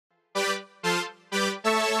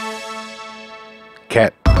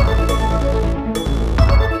cat.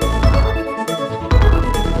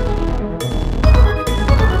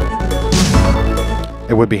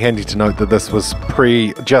 It would be handy to note that this was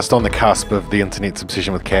just on the cusp of the internet's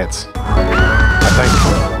obsession with cats.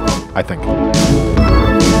 I think.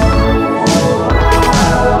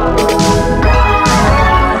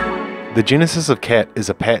 The genesis of cat is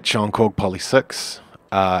a patch on Korg Poly 6,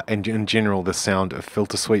 and in general the sound of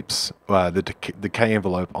filter sweeps, the decay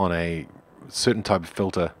envelope on a certain type of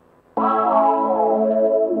filter.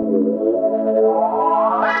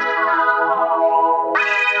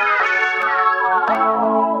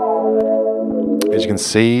 As you can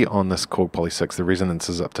see on this Korg Poly 6, the resonance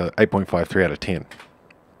is up to 8.53 out of 10.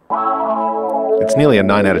 It's nearly a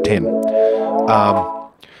 9 out of 10.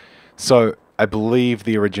 So I believe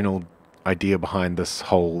the original idea behind this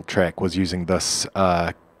whole track was using this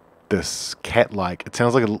this cat-like, it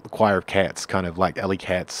sounds like a choir of cats, kind of like alley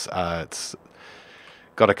cats. It's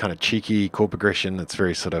got a kind of cheeky chord progression. It's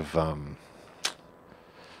very sort of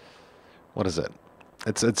what is it?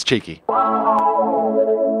 It's cheeky.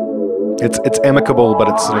 It's amicable, but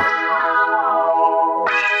it's sort of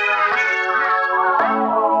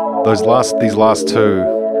these last two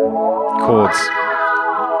chords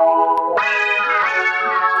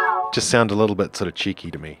just sound a little bit sort of cheeky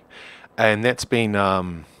to me, and that's been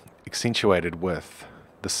accentuated with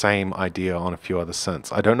the same idea on a few other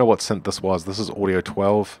synths. I don't know what synth this was. This is Audio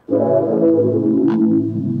 12.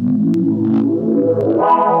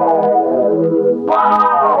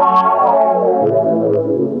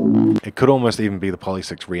 It could almost even be the Poly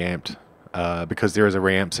 6 reamped, because there is a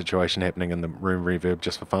reamp situation happening in the room reverb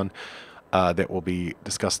just for fun, that will be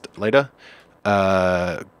discussed later.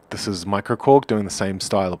 This is Micro Korg doing the same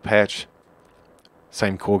style of patch,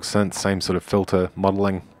 same Korg synth, same sort of filter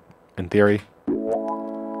modeling in theory.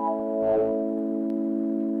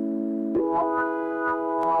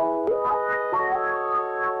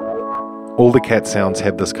 All the cat sounds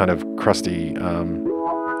have this kind of crusty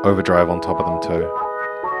overdrive on top of them too.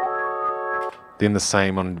 Then the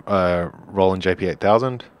same on Rowell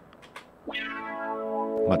JP8000.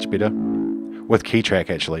 Much better. With key track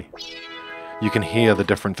actually. You can hear the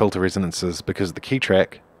different filter resonances because of the key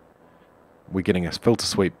track. We're getting a filter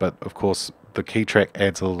sweep, but of course the key track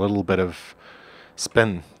adds a little bit of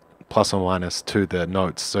spin, plus or minus, to the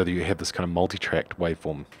notes, so that you have this kind of multi-tracked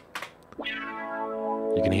waveform.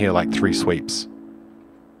 You can hear like 3 sweeps.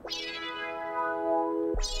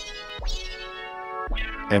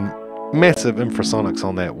 And massive infrasonics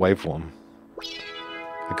on that waveform.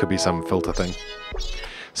 It could be some filter thing.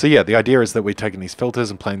 So yeah, the idea is that we're taking these filters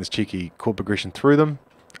and playing this cheeky chord progression through them.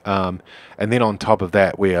 And then on top of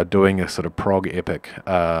that, we are doing a sort of prog epic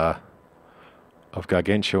of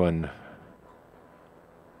gargantuan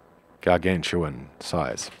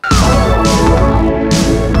size.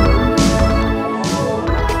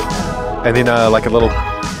 And then like a little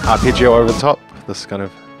arpeggio over the top. This kind of,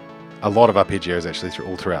 a lot of arpeggios actually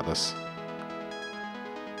all throughout this.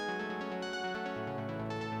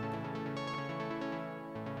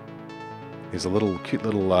 There's a little cute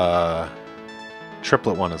little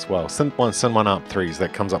triplet one as well. Synth 1, Syn 1 ARP 3s.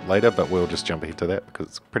 That comes up later, but we'll just jump ahead to that because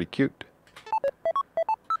it's pretty cute.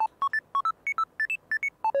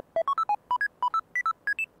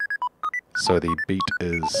 So the beat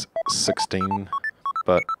is 16,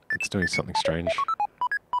 but it's doing something strange.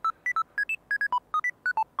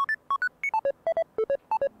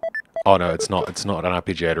 Oh no, it's not an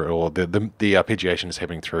arpeggiator at all. The arpeggiation is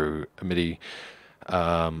happening through a MIDI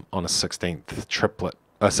on a 16th triplet,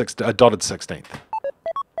 a dotted 16th.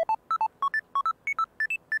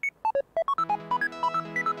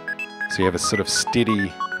 So you have a sort of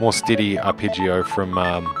steady, more steady arpeggio from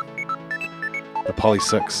the Poly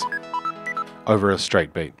 6 over a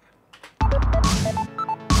straight beat.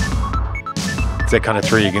 It's that kind of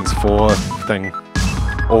 3 against 4 thing,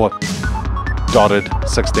 or dotted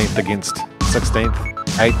 16th against 16th,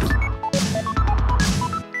 8th.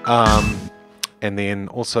 And then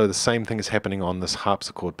also the same thing is happening on this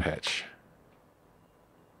harpsichord patch.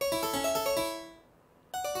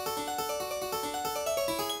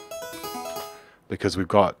 Because we've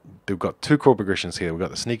got 2 chord progressions here. We've got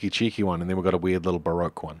the sneaky cheeky one, and then we've got a weird little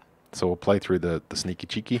baroque one. So we'll play through the sneaky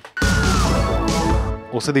cheeky.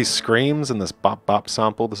 Also these screams and this bop bop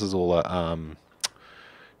sample. This is all a,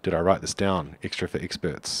 did I write this down? Extra for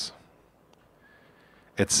experts.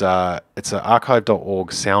 It's a archive.org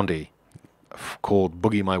soundy called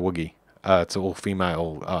Boogie My Woogie. It's an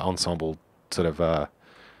all-female ensemble, sort of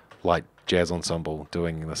light jazz ensemble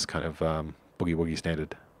doing this kind of boogie woogie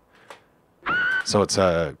standard. So it's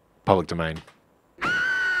a public domain.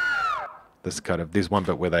 This kind of, there's one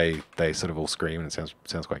bit where they sort of all scream, and it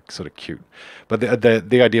sounds quite sort of cute. But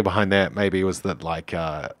the idea behind that maybe was that like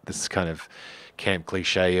this kind of camp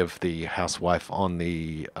cliche of the housewife on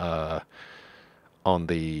the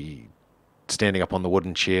standing up on the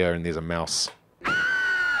wooden chair, and there's a mouse.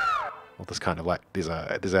 Well, this kind of like there's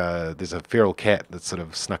a feral cat that's sort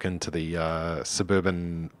of snuck into the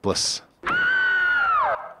suburban bliss,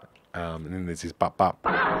 and then there's this bop bop.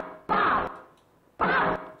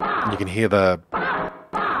 And you can hear the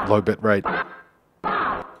low bit rate.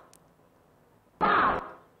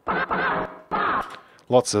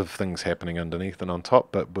 Lots of things happening underneath and on top,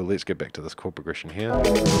 but let's get back to this chord progression here.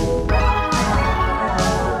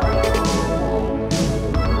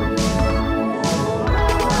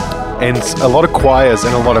 And a lot of choirs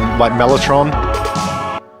and a lot of like mellotron.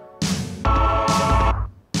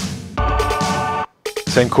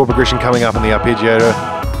 Same chord progression coming up in the arpeggiator.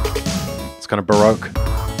 It's kind of baroque,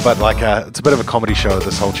 but like it's a bit of a comedy show,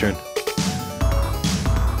 this whole tune.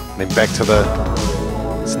 And then back to the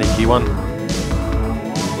sneaky one.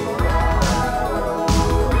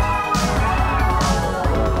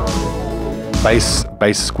 Bass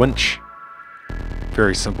squinch.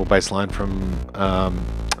 Very simple bass line from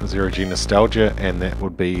Zero G Nostalgia, and that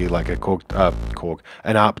would be like a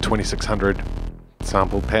an ARP 2600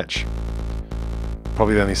 sample patch.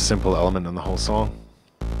 Probably the only simple element in the whole song.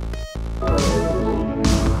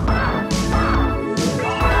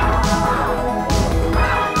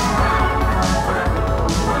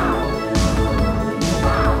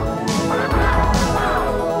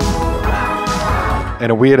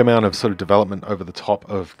 And a weird amount of sort of development over the top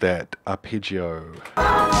of that arpeggio.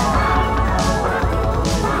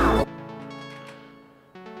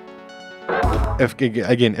 If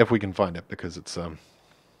we can find it, because it's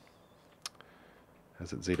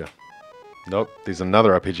is it Zeta? Nope. There's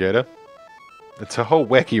another arpeggiator. It's a whole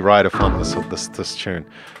wacky ride of fun. This tune.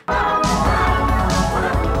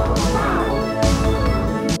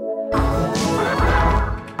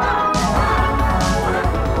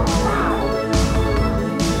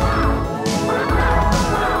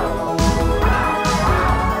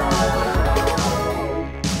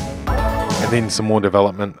 Then some more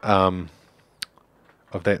development of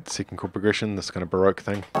that second chord progression, this kind of baroque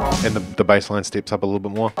thing, and the bass line steps up a little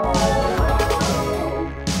bit more,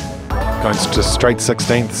 going to straight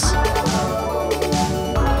 16ths.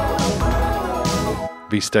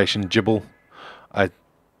 V station Gibble. I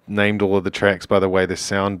named all of the tracks by the way they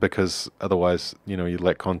sound, because otherwise, you know, you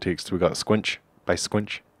lack context. We got squinch, bass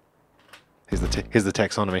squinch. Here's the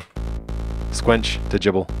taxonomy: squinch to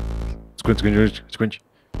Gibble, squinch, squinch, squinch.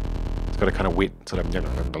 Got a kind of wet sort of,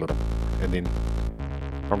 and then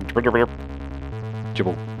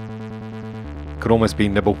Gibble. Could almost be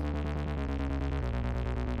nibble.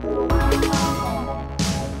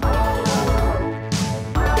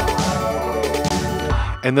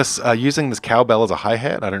 And this using this cowbell as a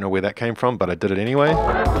hi-hat, I don't know where that came from, but I did it anyway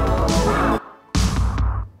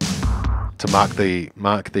to mark the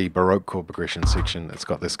baroque chord progression section. It's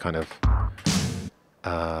got this kind of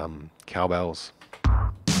cowbells.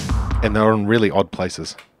 And they're in really odd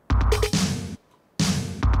places.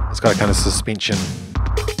 It's got a kind of suspension.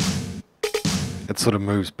 It sort of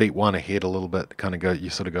moves beat one ahead a little bit. Kind of go, you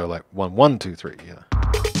sort of go like 1, 1, 2, 3, yeah.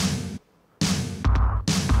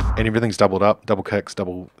 And everything's doubled up, double kicks,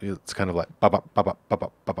 double. It's kind of like bop up, bop up, bop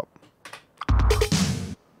up, bop up.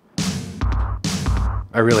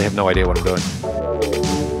 I really have no idea what I'm doing.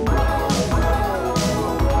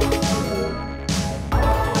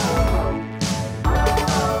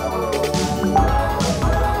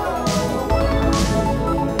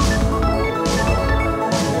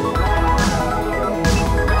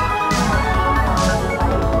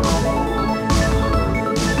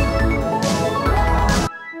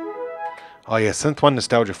 Oh yeah, Synth 1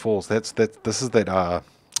 Nostalgia Falls. These are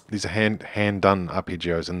hand done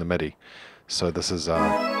arpeggios in the MIDI. So this is these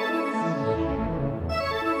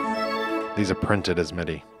are printed as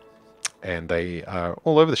MIDI, and they are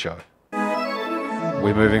all over the show.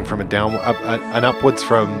 We're moving from an upwards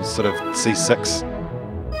from sort of C6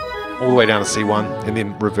 all the way down to C1, and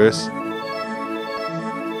then reverse.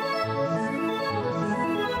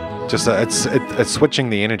 Just it's switching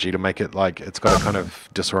the energy to make it like it's got a kind of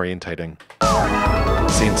disorientating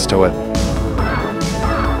sense to it.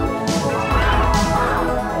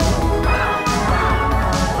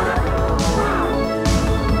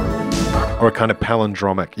 Or a kind of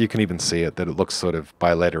palindromic. You can even see it, that it looks sort of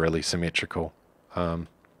bilaterally symmetrical. Yeah,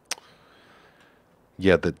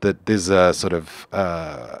 that there's a sort of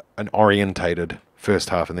an orientated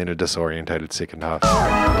first half and then a disorientated second half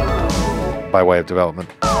by way of development.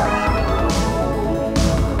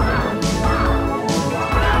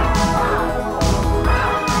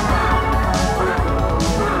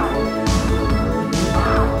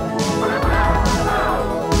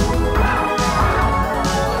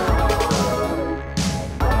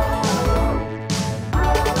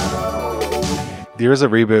 There is a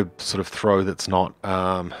reverb sort of throw that's not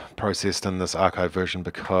processed in this archive version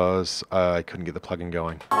because I couldn't get the plugin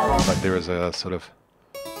going. But there is a sort of...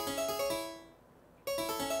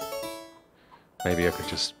 Maybe I could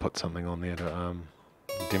just put something on there to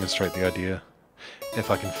demonstrate the idea.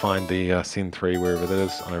 If I can find the Send 3 wherever that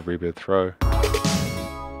is on a reverb throw.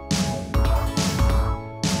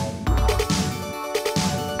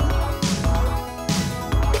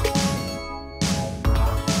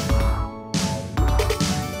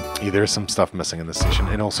 Yeah, there is some stuff missing in this session,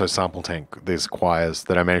 and also sample tank. There's choirs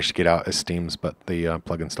that I managed to get out as stems, but the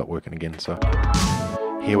plugin stopped working again. So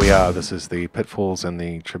here we are. This is the pitfalls and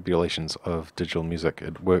the tribulations of digital music.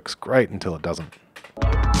 It works great until it doesn't.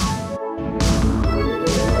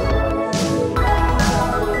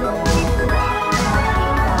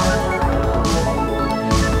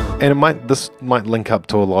 And this might link up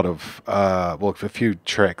to a lot of well, a few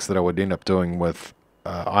tracks that I would end up doing with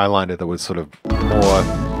eyeliner that was sort of more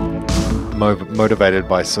motivated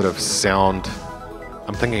by sort of sound.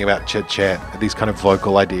 I'm thinking about chit chat, these kind of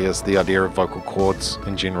vocal ideas, the idea of vocal chords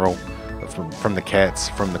in general, from the Cats,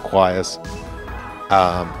 from the choirs.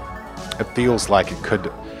 It feels like it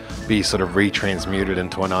could be sort of retransmuted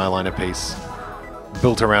into an eyeliner piece,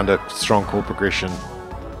 built around a strong chord progression.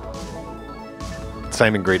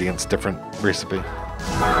 Same ingredients, different recipe.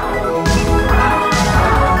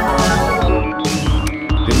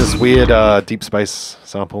 Then this weird deep space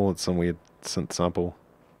sample, it's some weird synth sample.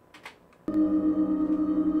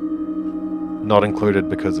 Not included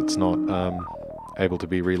because it's not able to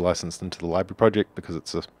be relicensed into the library project because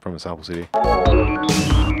it's from a sample CD.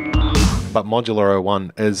 But Modular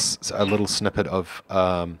 01 is a little snippet of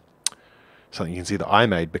something you can see that I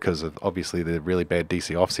made because of obviously the really bad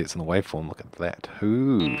DC offsets in the waveform. Look at that.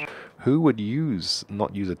 Who would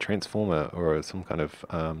not use a transformer or some kind of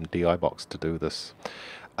DI box to do this?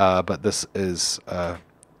 But this is a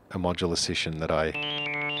modular session that I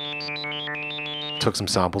took some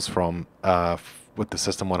samples from with the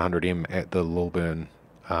System 100M at the Lilburn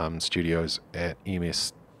studios at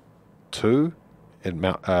EMS2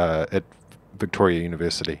 at Victoria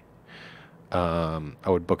University. I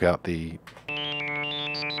would book out the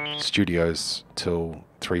studios till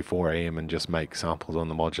 3-4 a.m. and just make samples on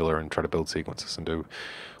the modular and try to build sequences and do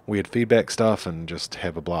weird feedback stuff and just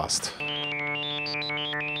have a blast.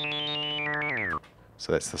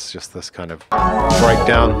 So that's just this kind of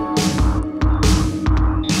breakdown.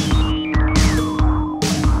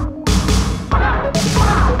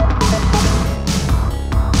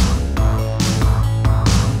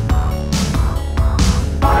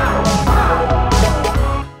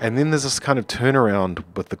 And then there's this kind of turnaround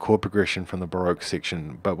with the chord progression from the Baroque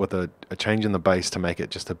section, but with a change in the bass to make it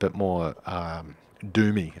just a bit more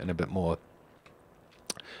doomy and a bit more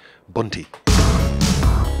bunty.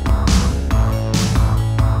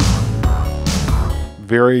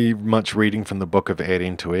 Very much reading from the book of Add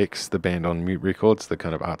N2X, the band on Mute Records, the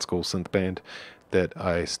kind of art school synth band that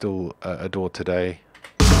I still adore today.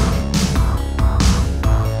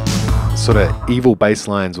 Sort of evil bass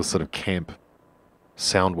lines with sort of camp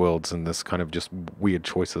sound worlds and this kind of just weird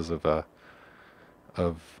choices of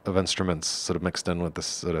instruments sort of mixed in with this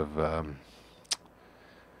sort of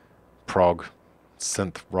prog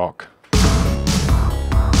synth rock.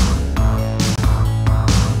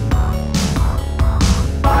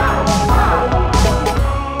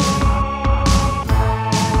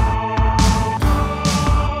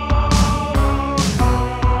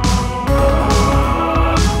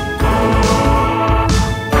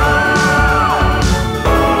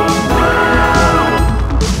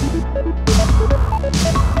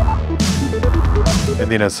 And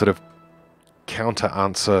then a sort of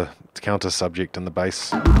counter subject in the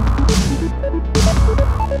bass.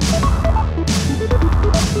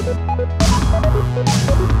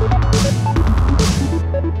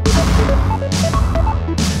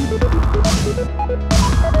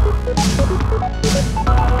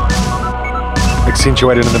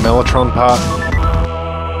 Accentuated in the mellotron part.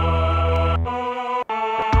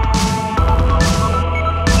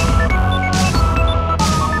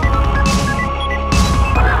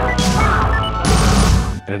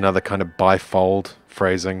 And another kind of bifold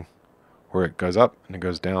phrasing where it goes up and it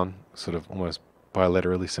goes down, sort of almost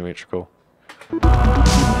bilaterally symmetrical. I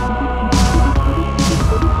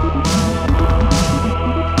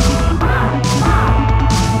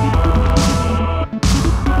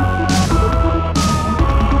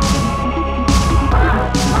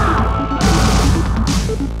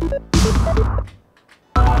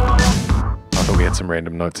thought we had some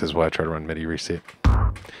random notes as well. I tried to run MIDI reset.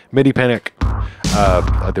 MIDI panic.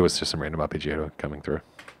 There was just some random arpeggiato coming through.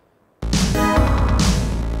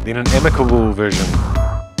 Then an amicable version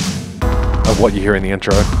of what you hear in the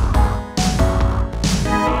intro.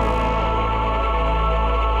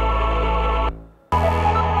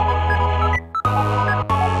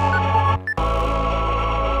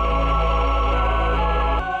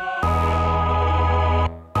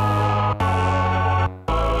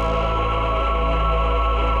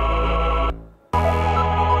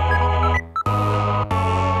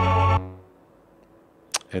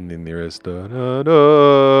 And then there is da da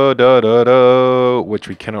da da da da, which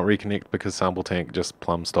we cannot reconnect because sample tank just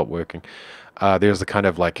plumb stopped working. There's a kind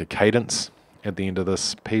of like a cadence at the end of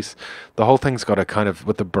this piece. The whole thing's got a kind of,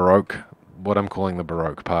 with the Baroque, what I'm calling the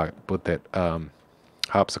Baroque part, with that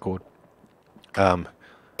harpsichord, kind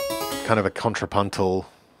of a contrapuntal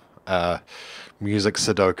music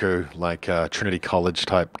Sudoku, like Trinity College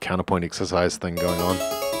type counterpoint exercise thing going on.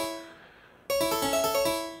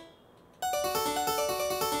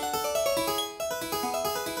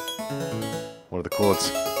 What are the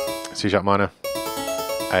chords? C sharp minor,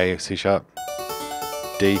 A, C sharp,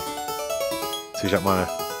 D, C sharp minor,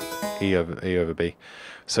 E over B.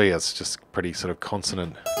 So yeah, it's just pretty sort of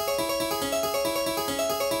consonant.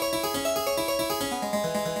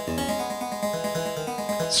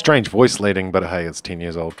 Strange voice leading, but hey, it's 10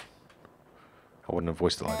 years old. I wouldn't have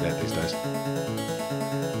voiced it like that these days.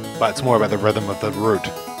 But it's more about the rhythm of the root.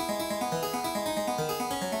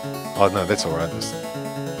 Oh no, that's alright.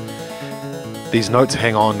 These notes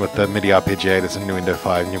hang on with the MIDI arpeggiators in Nuendo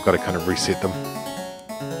 5, and you've got to kind of reset them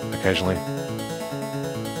occasionally.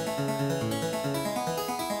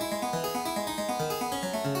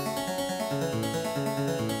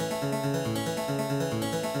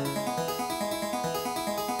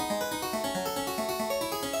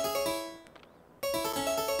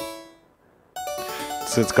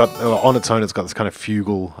 So it's got, on its own, it's got this kind of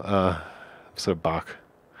fugal sort of Bach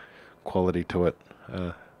quality to it.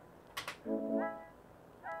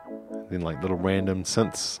 Then like little random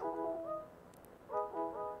synths.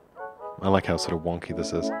 I like how sort of wonky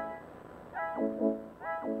this is.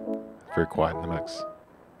 Very quiet in the mix.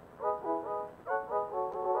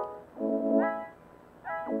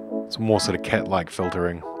 It's more sort of cat-like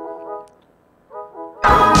filtering.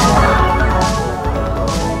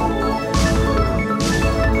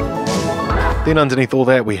 Then underneath all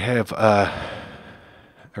that we have a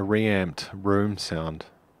reamped room sound.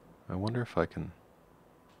 I wonder if I can...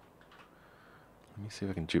 Let me see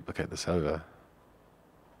if I can duplicate this over.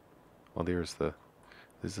 Well, there's the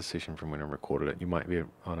session from when I recorded it. You might be...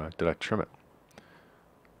 Oh no, did I trim it?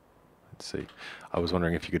 Let's see. I was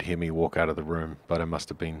wondering if you could hear me walk out of the room, but I must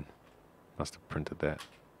have printed that.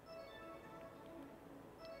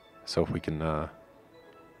 So if we can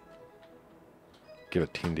give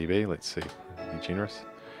it 10 dB, let's see. Be generous.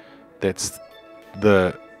 That's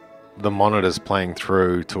the monitors playing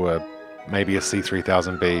through to a maybe a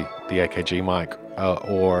C3000B, the AKG mic,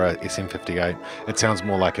 or a SM58. It sounds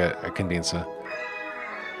more like a condenser.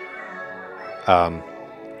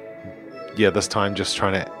 Yeah, this time just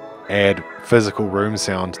trying to add physical room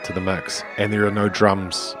sound to the mix, and there are no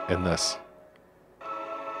drums in this.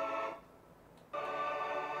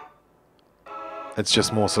 It's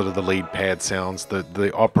just more sort of the lead pad sounds,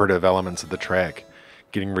 the operative elements of the track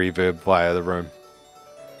getting reverb via the room.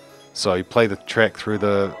 So you play the track through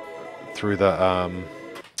the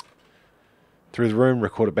room,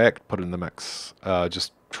 record it back, put it in the mix.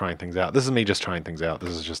 Just trying things out. This is me just trying things out.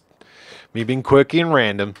 This is just me being quirky and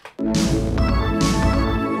random.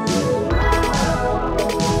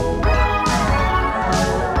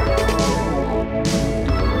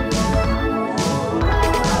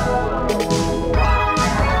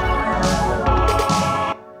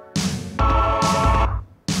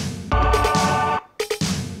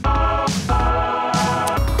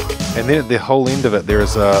 And then at the whole end of it,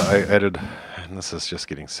 there's I added, and this is just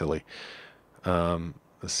getting silly, the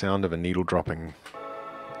sound of a needle dropping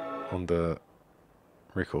on the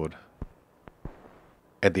record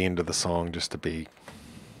at the end of the song, just to be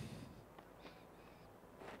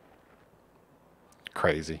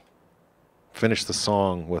crazy. Finish the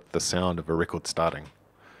song with the sound of a record starting.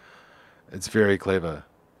 It's very clever.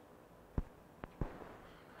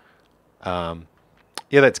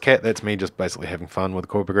 Yeah, that's Cat. That's me just basically having fun with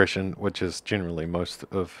chord progression, which is generally most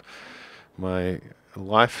of my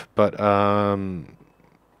life. But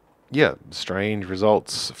yeah, strange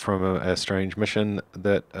results from a strange mission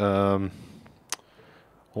that all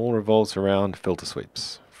revolves around filter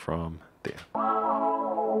sweeps from there.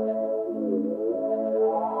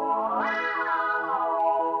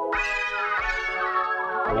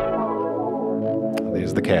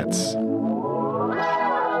 There's the cats.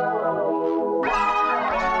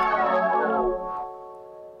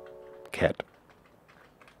 cat.